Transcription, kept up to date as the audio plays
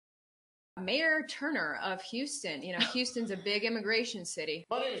Mayor Turner of Houston. You know, Houston's a big immigration city.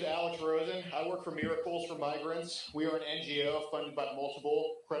 My name is Alex Rosen. I work for Miracles for Migrants. We are an NGO funded by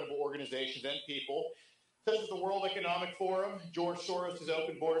multiple credible organizations and people, such as the World Economic Forum, George Soros'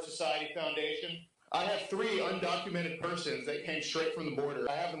 Open Border Society Foundation. I have 3 undocumented persons that came straight from the border.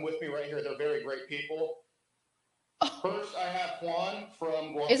 I have them with me right here. They're very great people. First, I have Juan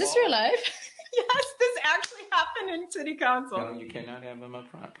from Guatemala. Is this real life? Yes, this actually happened in city council. No, you cannot have them up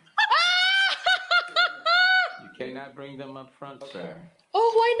front. You cannot bring them up front, sir.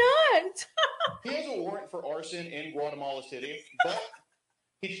 Oh, why not? He has a warrant for arson in Guatemala City, but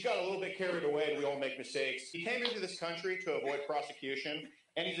he just got a little bit carried away, and we all make mistakes. He came into this country to avoid prosecution,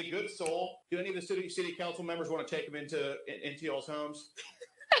 and he's a good soul. Do any of the city council members want to take him into y'all's homes?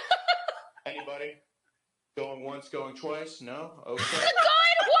 Anybody? Going once, going twice? No? Okay.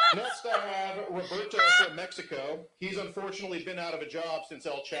 Going Next, I have Roberto from Mexico. He's unfortunately been out of a job since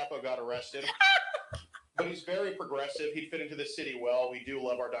El Chapo got arrested. But he's very progressive. He'd fit into the city well. We do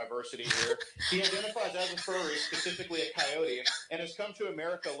love our diversity here. He identifies as a furry, specifically a coyote, and has come to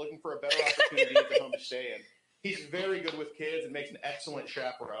America looking for a better opportunity at the home to stay in. He's very good with kids and makes an excellent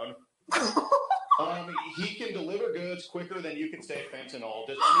chaperone. He can deliver goods quicker than you can say fentanyl.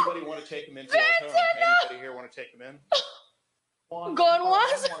 Does anybody want to take him into our home? Anybody here want to take him in? Juan, Going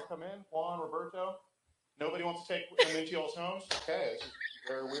once? Want to come in? Juan, Roberto? Nobody wants to take him into y'all's homes? Okay, this is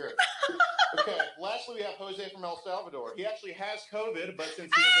very weird. Okay, lastly, we have Jose from El Salvador. He actually has COVID, but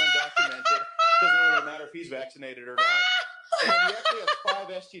since he is undocumented, it doesn't really matter if he's vaccinated or not. And he actually has 5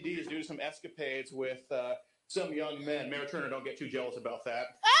 STDs due to some escapades with some young men. Mayor Turner, don't get too jealous about that.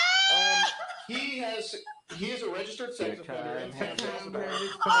 He is a registered sex offender in San Salvador.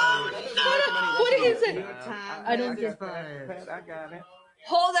 What is it? I don't get that. I got it.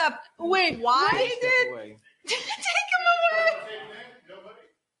 Hold up. Wait, why did take him away?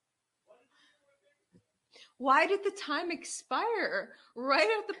 Why did the time expire right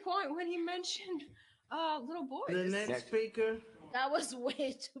at the point when he mentioned little boys? The next speaker. That was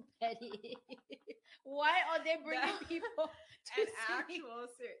way too petty. Why are they bringing people to An see? actual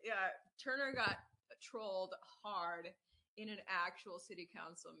Turner got trolled hard in an actual city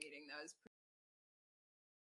council meeting. That was